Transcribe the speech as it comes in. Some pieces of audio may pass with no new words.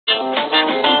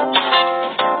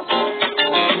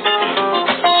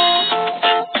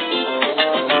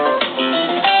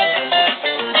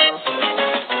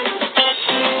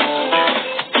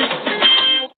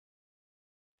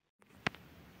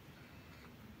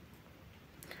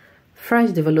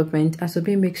Fresh development as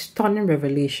Obi makes stunning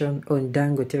revelation on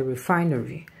Dangote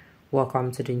Refinery.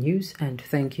 Welcome to the news and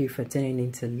thank you for tuning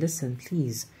in to listen.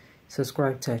 Please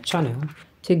subscribe to our channel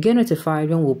to get notified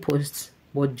when we post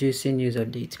what juicy news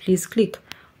updates. Please click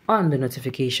on the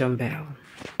notification bell.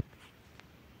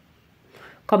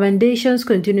 Commendations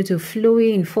continue to flow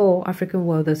in for African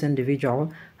wealthiest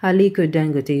individual Aliko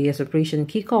Dangote as operation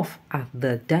kickoff at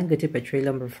the Dangote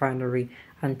Petroleum Refinery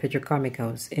and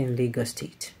Petrochemicals in Lagos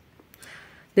State.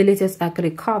 The latest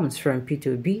accolade comes from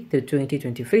P2B, the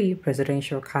 2023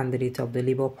 presidential candidate of the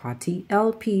Labour Party,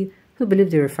 LP, who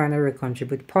believed the refinery will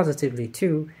contribute positively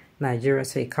to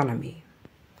Nigeria's economy.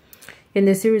 In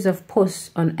a series of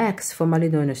posts on X, formerly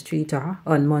known as Twitter,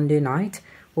 on Monday night,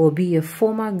 Obi, a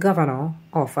former governor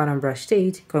of Anambra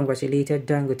State, congratulated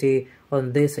Dangote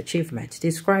on this achievement,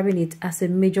 describing it as a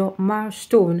major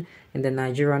milestone in the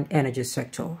Nigerian energy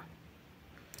sector.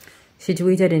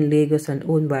 Situated in Lagos and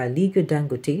owned by Aliko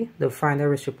Dangote, the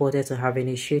refinery is reported to have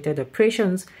initiated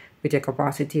operations with a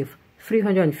capacity of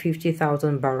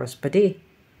 350,000 barrels per day.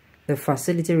 The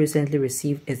facility recently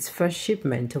received its first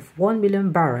shipment of 1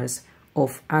 million barrels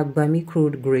of Agbami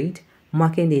crude grade,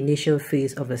 marking the initial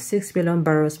phase of a 6 million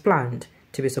barrels plant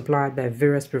to be supplied by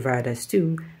various providers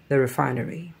to the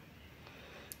refinery.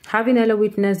 Having earlier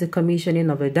witnessed the commissioning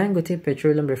of the Dangote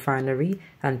Petroleum Refinery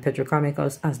and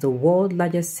Petrochemicals as the world's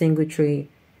largest single-train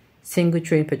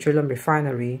petroleum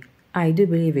refinery, I do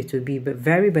believe it will be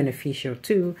very beneficial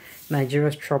to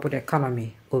Nigeria's troubled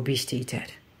economy, Obi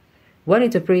stated. When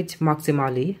it operates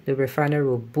maximally, the refinery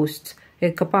will boast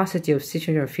a capacity of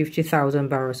 650,000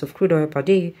 barrels of crude oil per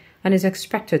day and is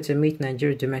expected to meet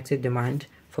Nigeria's domestic demand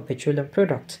for petroleum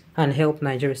products and help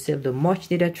Nigeria save the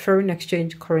much-needed foreign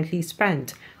exchange currently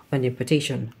spent on the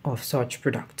importation of such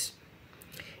products.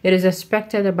 It is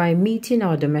expected that by meeting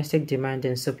our domestic demand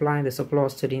and supplying the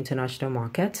surplus to the international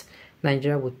market,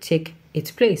 Nigeria will take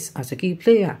its place as a key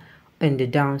player in the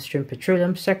downstream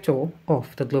petroleum sector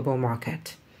of the global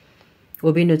market. It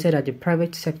will be noted that the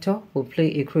private sector will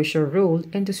play a crucial role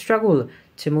in the struggle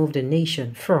to move the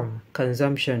nation from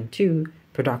consumption to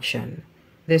production.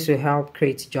 This will help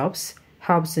create jobs,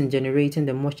 helps in generating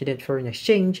the much-needed foreign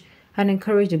exchange, and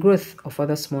encourage the growth of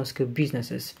other small-scale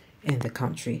businesses in the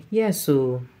country.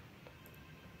 So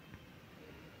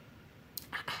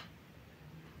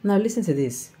now listen to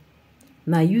this.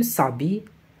 Now you sabi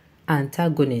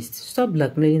antagonist, stop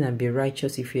blackmailing and be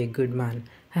righteous if you're a good man.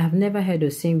 I have never heard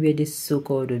of saying where this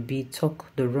so-called Obi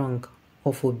talk the wrong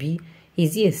of Obi.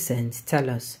 Is he a saint? Tell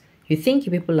us. You think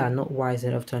people are not wise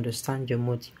enough to understand your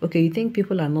motive? Okay, you think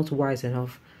people are not wise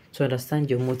enough to understand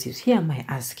your motives? Here am I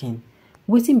asking,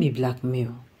 wetin be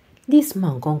blackmail? This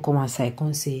man come outside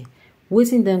come say,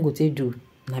 wetin Dangote do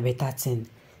na better thing.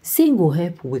 Say go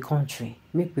help we country,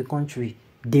 make we country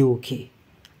dey okay.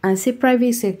 And say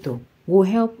private sector will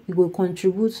help, it will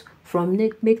contribute from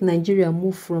make Nigeria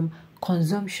move from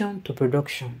consumption to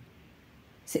production.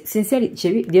 Sincerely,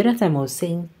 the other time I was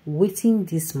saying, waiting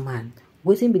this man,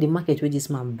 waiting be the market where this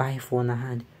man buy for on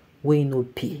hand, where no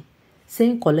pay.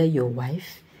 Saying collect your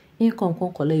wife, in come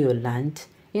collect your land,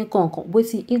 in come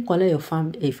waiting in collect your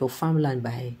farm if your farmland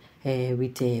by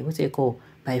with what they call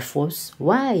by force.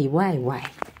 Why?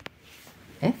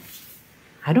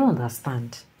 I don't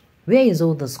understand. Where is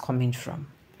all this coming from?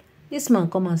 This man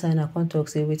come outside and come talk,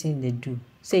 say waiting they do.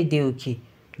 Say they okay.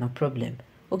 No problem.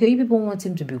 Okay, you people want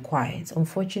him to be quiet.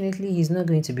 Unfortunately, he's not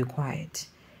going to be quiet.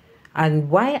 And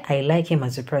why I like him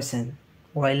as a person,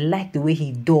 or I like the way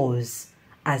he does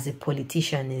as a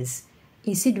politician is,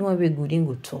 he see the one way good, he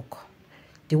go talk.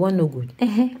 The one no good.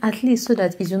 At least so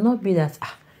that it will not be that,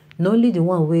 not only the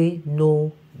one way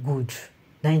no good,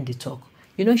 then they talk.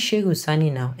 You know Sheikh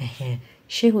Husani now,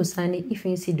 Sheikh Husani, if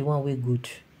you see the one way good,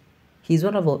 he's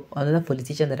one of another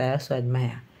politician that I also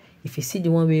admire. If you see the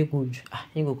one way good,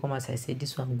 he go come outside say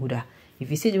this one good.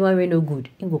 If you see the one way no good,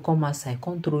 he go come outside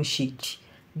control shit.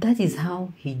 That is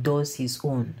how he does his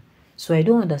own. So I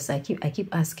don't understand. I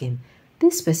keep asking,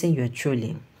 this person you are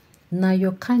trolling, now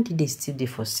your candidate still there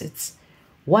for seats.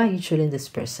 Why are you trolling this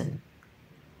person?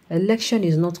 Election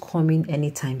is not coming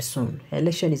anytime soon.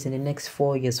 Election is in the next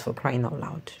 4 years, for crying out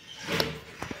loud.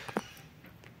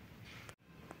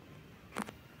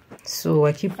 So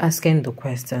I keep asking the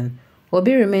question.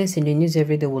 Obi remains in the news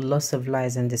every day with lots of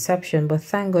lies and deception, but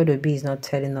thank God Obi is not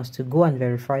telling us to go and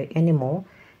verify anymore.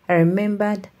 I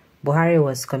remembered Buhari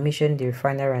was commissioned the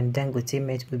refinery and Dangote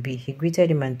met Obi. He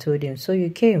greeted him and told him, so you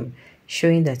came,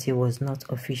 showing that he was not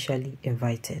officially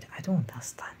invited. I don't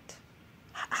understand.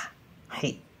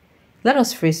 Hey, let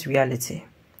us face reality.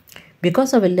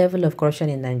 Because of a level of corruption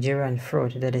in Nigeria and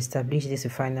fraud that established this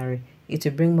refinery, it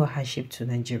will bring more hardship to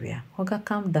Nigeria. Oga,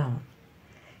 calm down.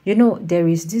 You know, there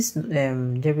is this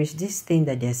thing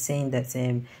that they're saying that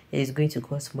it is going to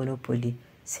cause monopoly.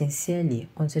 Sincerely,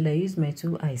 until I use my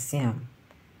 2 eyes, see I'm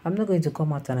not going to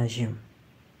come out and assume.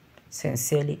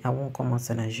 Sincerely, I won't come out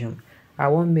and assume. I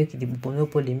won't make the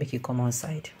monopoly make it come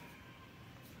outside.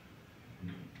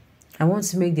 I want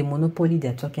to make the monopoly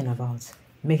they're talking about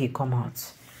make it come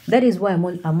out. That is why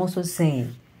I'm also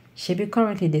saying, Shebi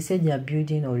currently they say they are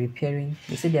building or repairing.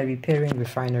 They say they are repairing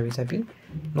refineries.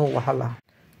 No wahala,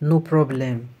 no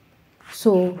problem.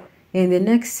 So in the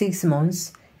next 6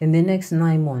 months, in the next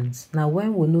 9 months, now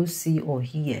when we no see or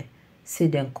hear, say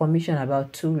them commission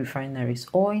about 2 refineries,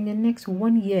 or in the next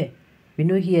 1 year, we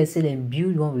no hear say them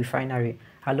build 1 refinery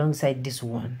alongside this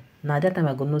one. Now that time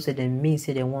I go no say them mean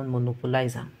say they want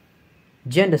monopolize them.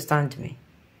 Do you understand me?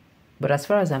 But as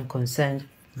far as I'm concerned,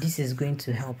 this is going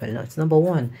to help a lot. Number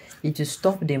 1, it will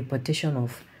stop the importation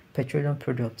of petroleum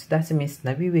products. That means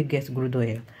now we will get crude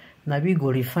oil. Now we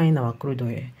go refine our crude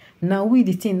oil. Now we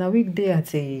the thing, now we there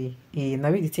at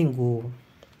now we the thing go,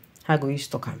 how go you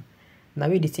stock them? Now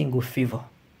we the thing go favor.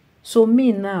 So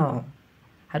me now,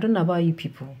 I don't know about you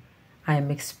people, I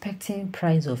am expecting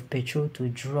price of petrol to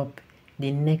drop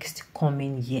the next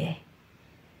coming year.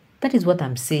 That is what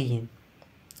I'm saying.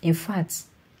 In fact,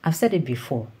 I've said it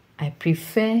before. I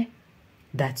prefer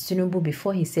that Tinubu,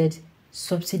 before he said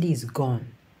subsidy is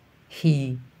gone,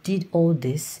 he did all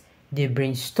this, they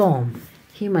brainstormed.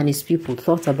 Him and his people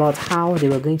thought about how they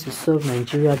were going to serve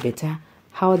Nigeria better,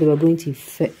 how they were going to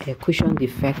cushion the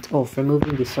effect of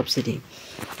removing the subsidy.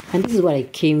 And this is what I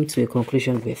came to a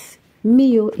conclusion with.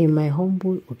 Me, in my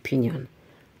humble opinion,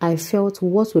 I felt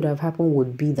what would have happened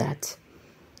would be that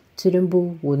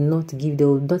Tinubu would not give, there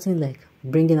was nothing like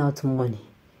bringing out money,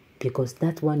 because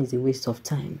that one is a waste of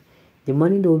time. The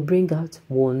money they will bring out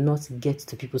will not get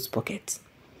to people's pockets.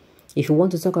 If you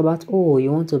want to talk about, oh,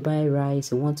 you want to buy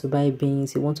rice, you want to buy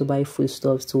beans, you want to buy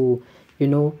foodstuffs to,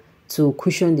 to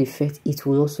cushion the effect, it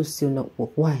will also still not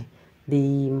work. Why?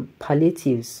 The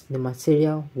palliatives, the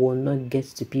material will not get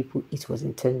to people it was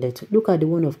intended to. Look at the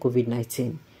one of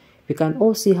COVID-19. We can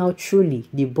all see how truly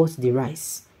they bought the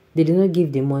rice. They did not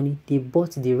give the money, they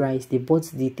bought the rice, they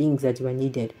bought the things that were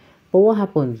needed. But what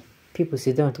happened? People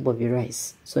sit down on top of the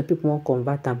rice. So people won't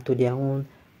convert them to their own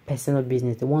personal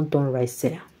business. They won't turn rice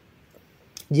seller.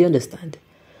 Do you understand?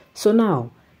 So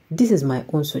now, this is my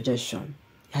own suggestion.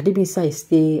 Had it been said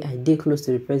I did close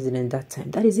to the president that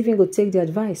time, that is even going to take the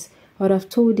advice. I would have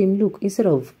told him, look, instead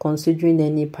of considering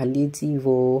any palliative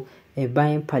or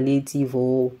buying palliative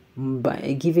or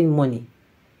giving money,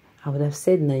 I would have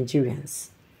said Nigerians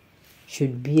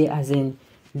should be, as in,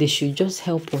 they should just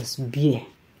help us bear,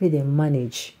 may they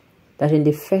manage that in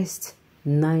the first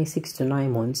 6 to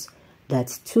 9 months,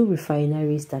 that 2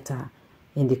 refineries that are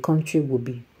in the country will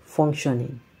be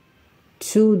functioning.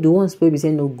 2, the ones where we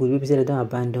say no good, we say they don't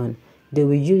abandon, they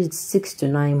will use 6 to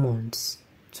 9 months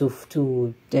to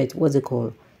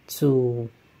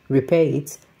repair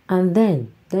it, and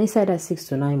then inside that 6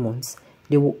 to 9 months,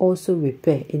 they will also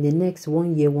repair in the next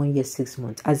 1 year, 6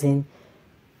 months, as in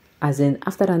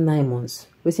after that 9 months,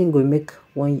 we think we make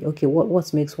 1 year. Okay,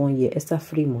 what makes 1 year? Extra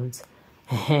 3 months.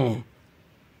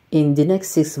 In the next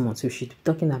 6 months, we should be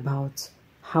talking about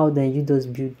how then you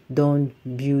don't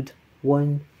build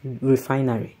 1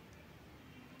 refinery.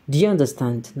 Do you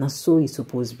understand? Now, so it's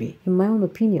supposed to be, in my own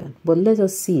opinion. But let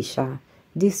us see,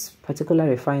 this particular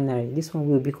refinery, this one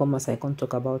will become, as I can't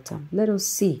talk about them. Let us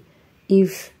see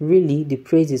if really the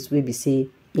praises will be say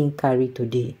in carry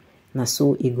today. Now,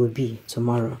 so it will be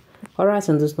tomorrow. Alright,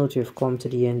 on this note, you've come to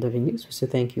the end of the news. So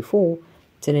thank you for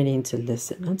tuning in to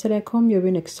listen. Until I come your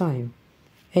way next time,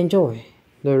 enjoy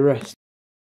the rest.